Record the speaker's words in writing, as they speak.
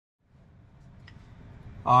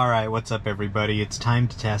Alright, what's up everybody? It's time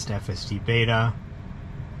to test FSD Beta.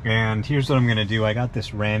 And here's what I'm going to do. I got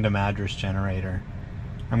this random address generator.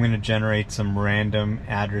 I'm going to generate some random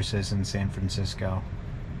addresses in San Francisco.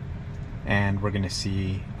 And we're going to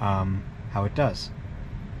see how it does.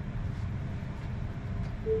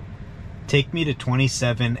 Take me to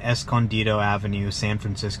 27 Escondido Avenue, San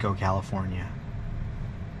Francisco, California.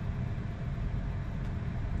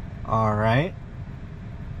 Alright.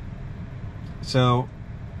 So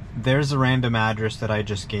there's a random address that I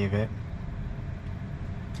just gave it.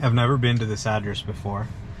 I've never been to this address before.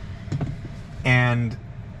 And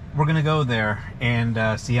we're going to go there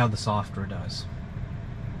and see how the software does.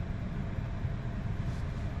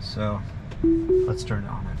 So let's turn it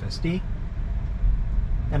on FSD.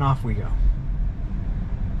 And off we go.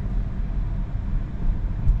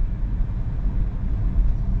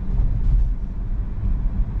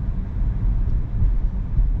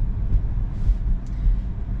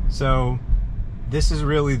 So this is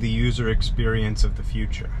really the user experience of the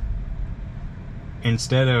future.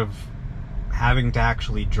 Instead of having to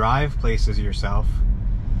actually drive places yourself,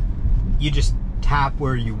 you just tap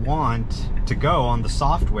where you want to go on the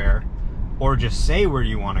software, or just say where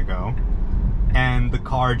you want to go, and the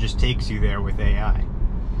car just takes you there with AI.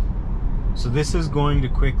 So this is going to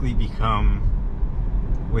quickly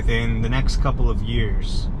become, within the next couple of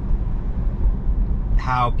years,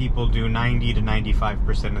 how people do 90 to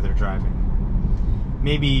 95% of their driving.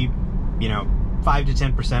 Maybe, 5 to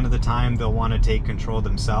 10% of the time they'll want to take control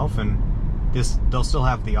themselves, and they'll still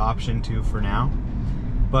have the option to for now.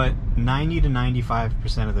 But 90 to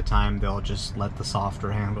 95% of the time they'll just let the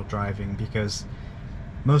software handle driving, because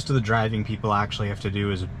most of the driving people actually have to do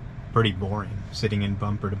is pretty boring. Sitting in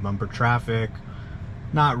bumper to bumper traffic,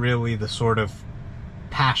 not really the sort of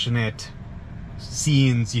passionate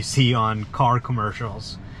scenes you see on car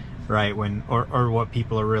commercials, right? Or what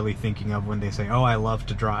people are really thinking of when they say, oh, I love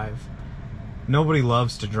to drive. Nobody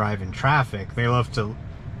loves to drive in traffic. They love to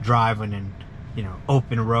drive on an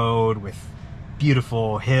open road with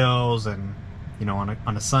beautiful hills and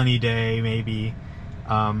on a sunny day maybe.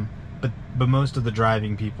 But most of the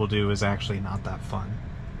driving people do is actually not that fun.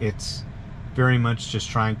 It's very much just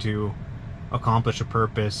trying to accomplish a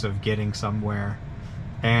purpose of getting somewhere.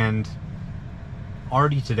 And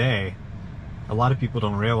already today, a lot of people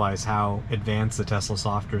don't realize how advanced the Tesla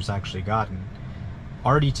software's actually gotten.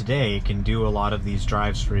 Already today, it can do a lot of these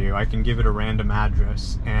drives for you. I can give it a random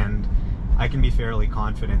address, and I can be fairly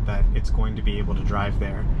confident that it's going to be able to drive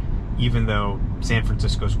there. Even though San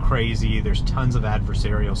Francisco's crazy, there's tons of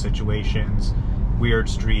adversarial situations, weird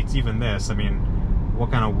streets, even this. I mean,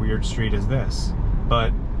 what kind of weird street is this?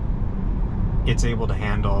 But it's able to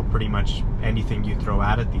handle pretty much anything you throw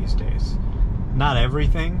at it these days. Not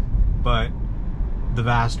everything, but the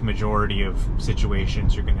vast majority of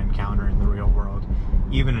situations you're going to encounter in the real world,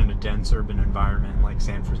 even in a dense urban environment like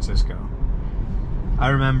San Francisco. I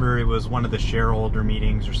remember it was one of the shareholder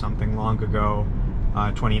meetings or something long ago,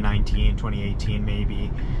 2019, 2018 maybe,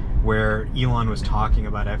 where Elon was talking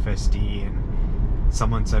about FSD, and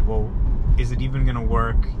someone said, well, is it even going to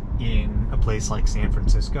work in a place like San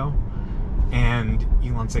Francisco? And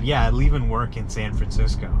Elon said, yeah, it'll even work in San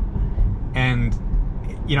Francisco. And,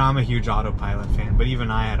 I'm a huge Autopilot fan, but even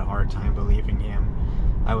I had a hard time believing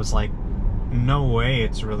him. I was like, no way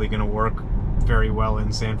it's really going to work very well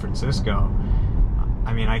in San Francisco.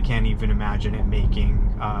 I mean, I can't even imagine it making,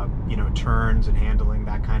 turns and handling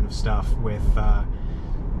that kind of stuff with a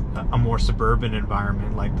more suburban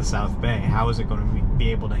environment like the South Bay. How is it going to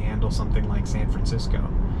be able to handle something like San Francisco?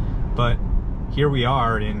 But here we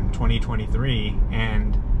are in 2023,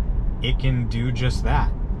 and it can do just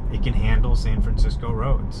that. It can handle San Francisco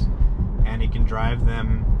roads, and it can drive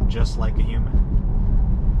them just like a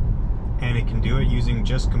human. And it can do it using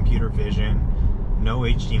just computer vision, no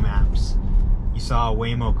HD maps. You saw a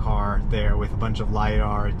Waymo car there with a bunch of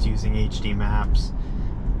LiDAR. It's using HD maps.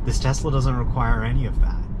 This Tesla doesn't require any of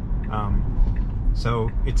that.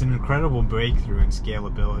 So it's an incredible breakthrough in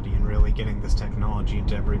scalability and really getting this technology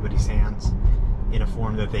into everybody's hands in a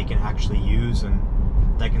form that they can actually use and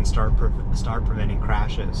that can start preventing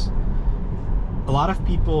crashes. A lot of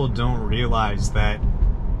people don't realize that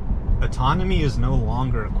autonomy is no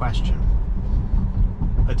longer a question.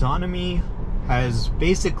 Autonomy has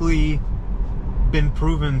basically been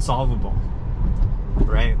proven solvable,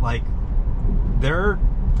 right? Like, there are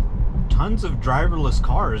tons of driverless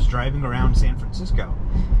cars driving around San Francisco.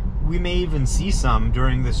 We may even see some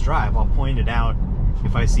during this drive. I'll point it out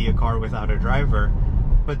if I see a car without a driver.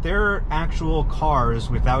 But there are actual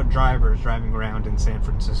cars without drivers driving around in San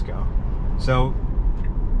Francisco. So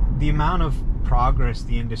the amount of progress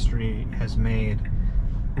the industry has made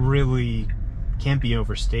really can't be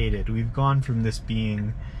overstated. We've gone from this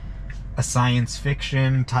being a science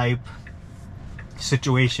fiction type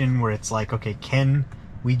situation where it's like, okay, can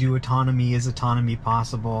we do autonomy? Is autonomy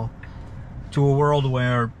possible? To a world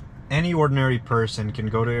where any ordinary person can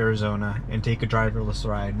go to Arizona and take a driverless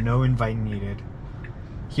ride, no invite needed.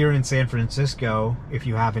 Here in San Francisco, if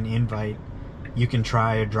you have an invite, you can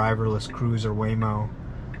try a driverless Cruise or Waymo,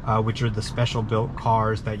 which are the special built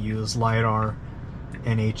cars that use LiDAR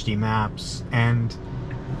and HD maps. And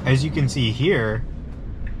as you can see here,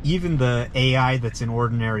 even the AI that's in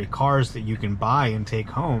ordinary cars that you can buy and take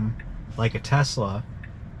home, like a Tesla,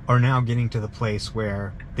 are now getting to the place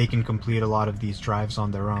where they can complete a lot of these drives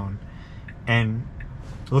on their own. And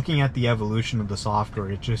looking at the evolution of the software,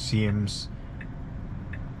 it just seems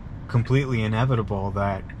completely inevitable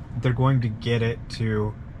that they're going to get it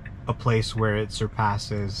to a place where it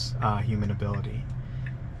surpasses human ability.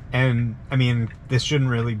 And I mean, this shouldn't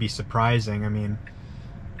really be surprising. I mean,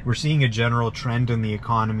 we're seeing a general trend in the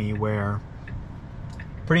economy where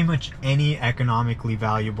pretty much any economically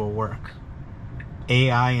valuable work,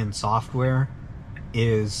 AI and software,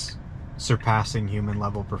 is surpassing human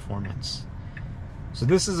level performance. So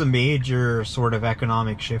this is a major sort of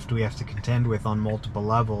economic shift we have to contend with on multiple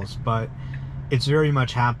levels, but it's very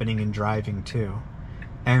much happening in driving too.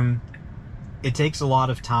 And it takes a lot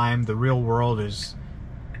of time. The real world is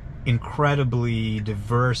incredibly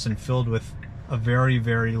diverse and filled with a very,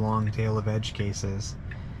 very long tail of edge cases.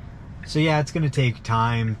 So yeah, it's going to take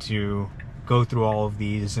time to go through all of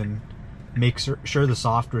these and make sure the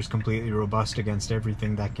software is completely robust against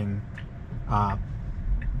everything that can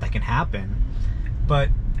happen. But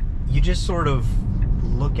you just sort of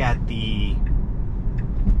look at the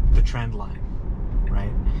trend line,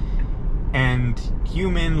 right? And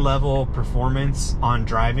human level performance on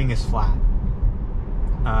driving is flat.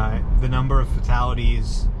 The number of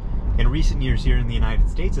fatalities in recent years here in the United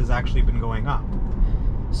States has actually been going up.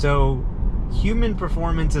 So human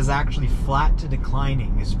performance is actually flat to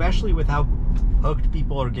declining, especially with how hooked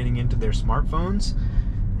people are getting into their smartphones.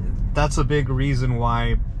 That's a big reason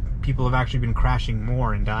why people have actually been crashing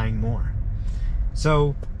more and dying more.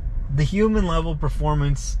 So the human level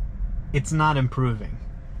performance, it's not improving.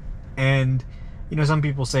 And you know, some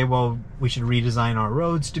people say, well, we should redesign our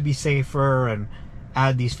roads to be safer and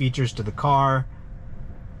add these features to the car.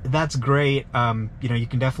 That's great. You know, you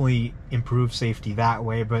can definitely improve safety that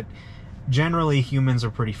way, but generally humans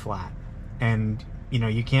are pretty flat. And, you know,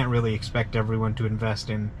 you can't really expect everyone to invest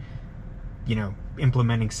in, you know,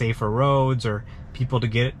 implementing safer roads or people to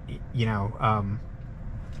get, you know,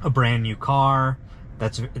 a brand new car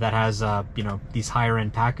that has, you know, these higher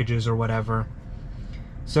end packages or whatever.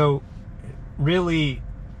 So really,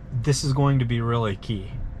 this is going to be really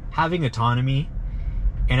key. Having autonomy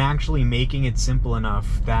and actually making it simple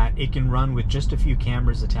enough that it can run with just a few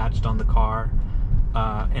cameras attached on the car,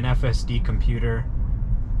 an FSD computer,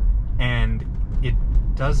 and it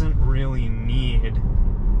doesn't really need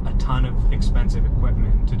a ton of expensive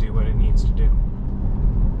equipment to do what it needs to do.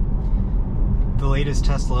 The latest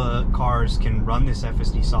Tesla cars can run this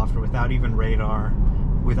FSD software without even radar,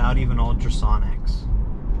 without even ultrasonics,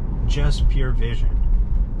 just pure vision.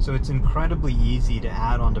 So it's incredibly easy to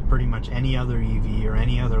add on to pretty much any other EV or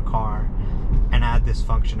any other car and add this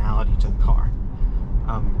functionality to the car.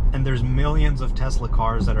 And there's millions of Tesla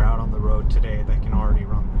cars that are out on the road today that can already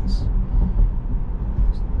run this.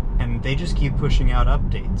 And they just keep pushing out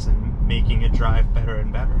updates and making it drive better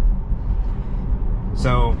and better.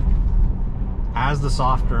 So as the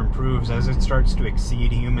software improves, as it starts to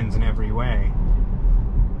exceed humans in every way,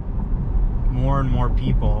 more and more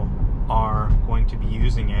people are going to be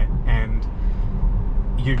using it, and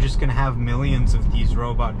you're just going to have millions of these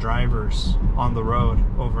robot drivers on the road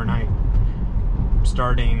overnight,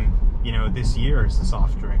 starting, you know, this year as the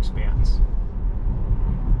software expands.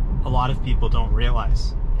 A lot of people don't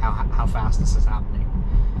realize how fast this is happening.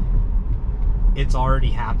 It's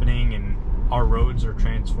already happening, and our roads are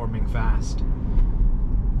transforming fast.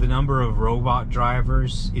 The number of robot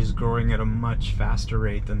drivers is growing at a much faster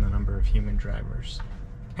rate than the number of human drivers.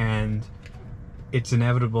 And it's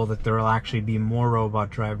inevitable that there will actually be more robot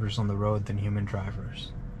drivers on the road than human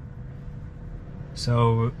drivers.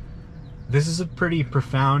 So this is a pretty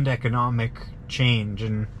profound economic change,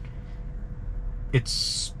 and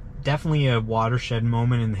it's definitely a watershed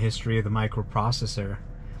moment in the history of the microprocessor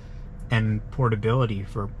and portability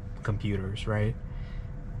for computers, right?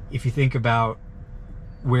 If you think about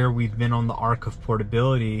where we've been on the arc of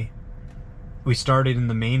portability, we started in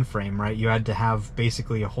the mainframe, right? You had to have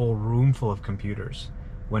basically a whole room full of computers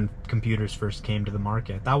when computers first came to the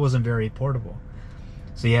market. That wasn't very portable.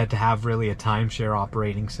 So you had to have really a timeshare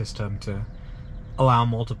operating system to allow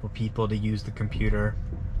multiple people to use the computer.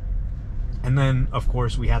 And then, of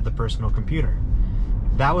course, we had the personal computer.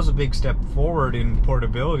 That was a big step forward in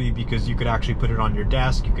portability because you could actually put it on your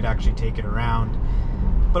desk, you could actually take it around,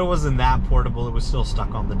 but it wasn't that portable, it was still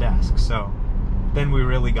stuck on the desk. So then we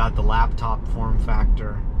really got the laptop form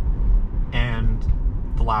factor, and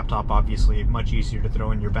the laptop obviously much easier to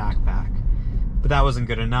throw in your backpack. But that wasn't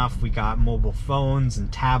good enough. We got mobile phones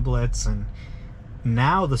and tablets, and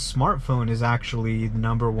now the smartphone is actually the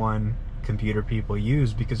 #1 computer people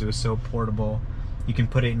use because it was so portable. You can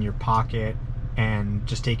put it in your pocket and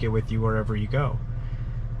just take it with you wherever you go.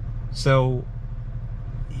 So,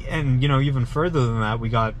 and even further than that, we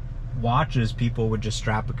got watches. People would just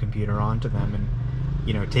strap a computer onto them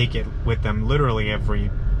and take it with them literally every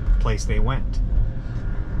place they went.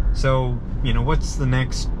 So what's the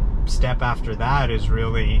next step after that is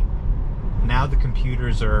really, now the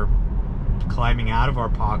computers are climbing out of our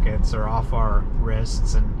pockets or off our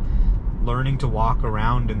wrists and learning to walk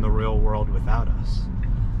around in the real world without us.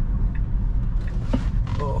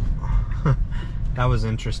 Oh. That was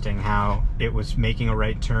interesting how it was making a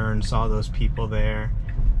right turn, saw those people there,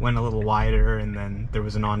 went a little wider, and then there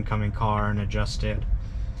was an oncoming car and adjusted.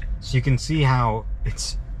 So you can see how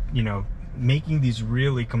it's, making these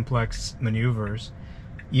really complex maneuvers,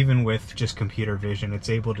 even with just computer vision. It's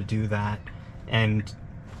able to do that and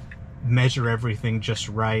measure everything just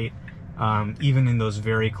right, even in those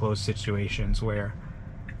very close situations where,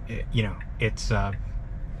 it's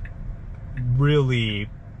really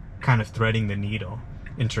kind of threading the needle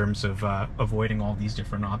in terms of avoiding all these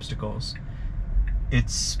different obstacles.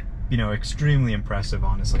 It's, extremely impressive,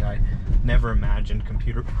 honestly. I never imagined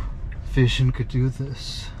computer vision could do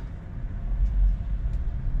this.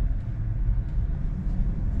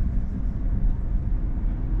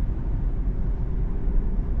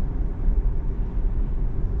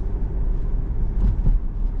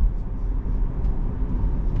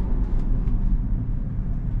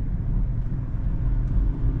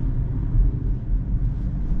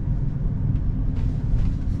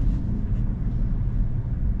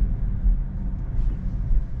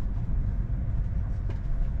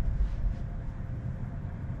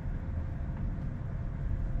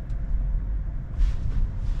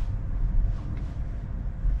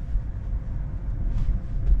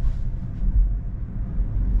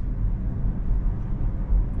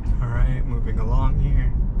 Moving along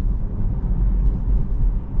here.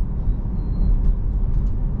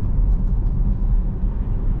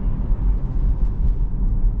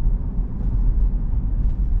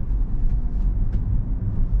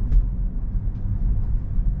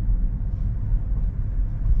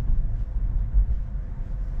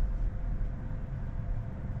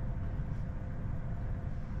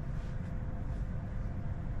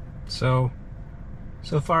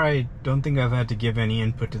 So far I don't think I've had to give any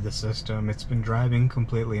input to the system. It's been driving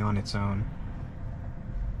completely on its own.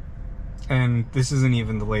 And this isn't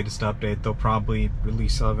even the latest update. They'll probably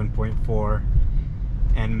release 11.4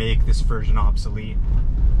 and make this version obsolete.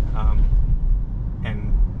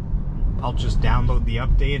 And I'll just download the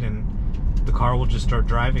update and the car will just start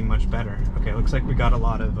driving much better. Okay, looks like we got a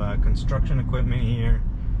lot of construction equipment here.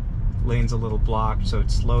 Lane's a little blocked, so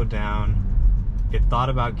it's slowed down. It thought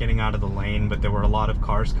about getting out of the lane, but there were a lot of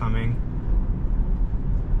cars coming.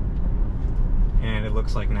 And it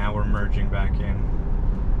looks like now we're merging back in.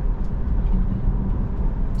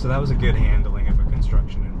 So that was a good handling of a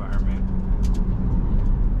construction environment.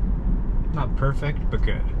 Not perfect, but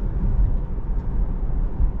good.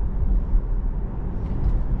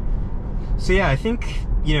 So yeah, I think,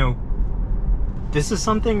 this is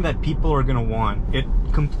something that people are gonna want. It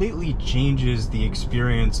completely changes the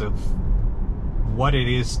experience of what it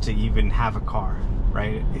is to even have a car,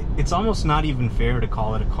 right? It's almost not even fair to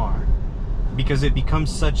call it a car because it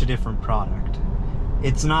becomes such a different product.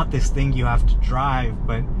 It's not this thing you have to drive,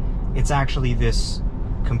 but it's actually this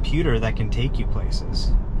computer that can take you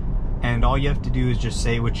places. And all you have to do is just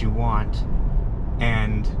say what you want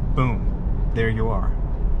and boom, there you are.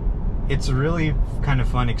 It's a really kind of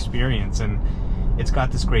fun experience, and it's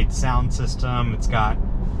got this great sound system. It's got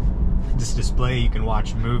this display, you can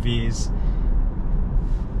watch movies.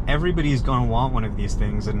 Everybody's gonna want one of these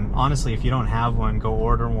things, and honestly, if you don't have one, go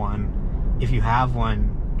order one. If you have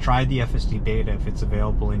one, try the FSD beta if it's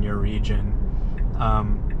available in your region.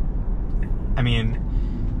 I mean,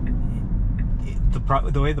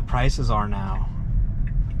 the way the prices are now,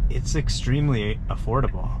 it's extremely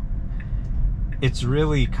affordable. It's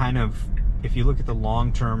really kind of, if you look at the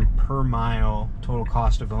long-term per mile total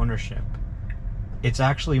cost of ownership, it's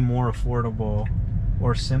actually more affordable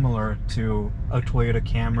or similar to a Toyota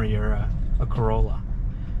Camry or a Corolla.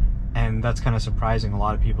 And that's kind of surprising. A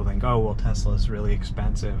lot of people think, oh, well, Tesla is really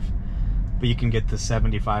expensive. But you can get the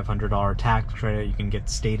 $7,500 tax credit, you can get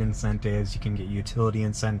state incentives, you can get utility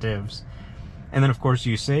incentives. And then, of course,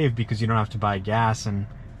 you save because you don't have to buy gas, and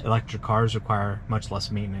electric cars require much less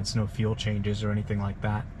maintenance, no fuel changes or anything like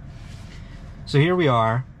that. So here we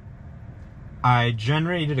are. I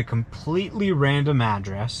generated a completely random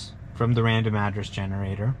address from the random address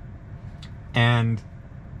generator, and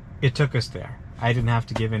it took us there. I didn't have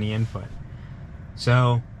to give any input.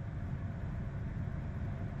 So,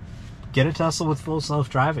 get a Tesla with full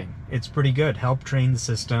self-driving. It's pretty good. Help train the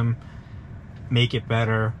system, make it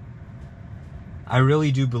better. I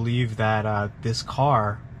really do believe that this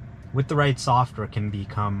car, with the right software, can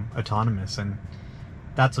become autonomous, and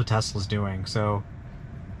that's what Tesla's doing. So,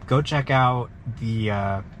 go check out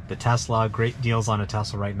the Tesla. Great deals on a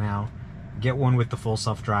Tesla right now. Get one with the full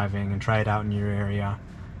self-driving and try it out in your area.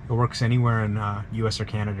 It works anywhere in US or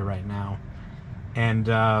Canada right now. And,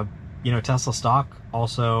 you know, Tesla stock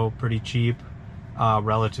also pretty cheap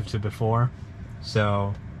relative to before.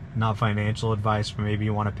 So, not financial advice, but maybe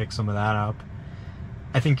you want to pick some of that up.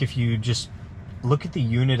 I think if you just look at the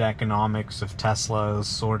unit economics of Tesla's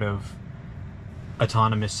sort of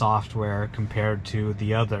autonomous software compared to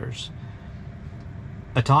the others,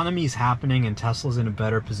 autonomy is happening and Tesla's in a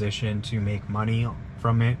better position to make money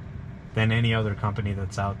from it than any other company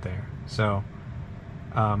that's out there. So,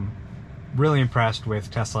 really impressed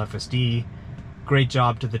with Tesla FSD. Great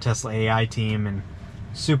job to the Tesla AI team, and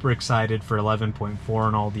super excited for 11.4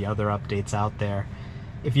 and all the other updates out there.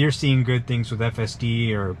 If you're seeing good things with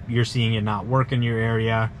FSD, or you're seeing it not work in your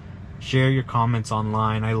area, share your comments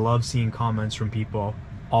online. I love seeing comments from people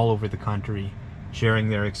all over the country sharing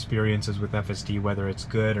their experiences with FSD, whether it's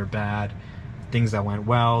good or bad, things that went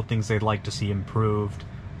well, things they'd like to see improved,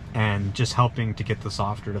 and just helping to get the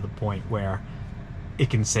software to the point where it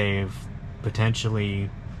can save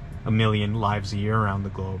potentially 1 million lives a year around the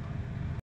globe.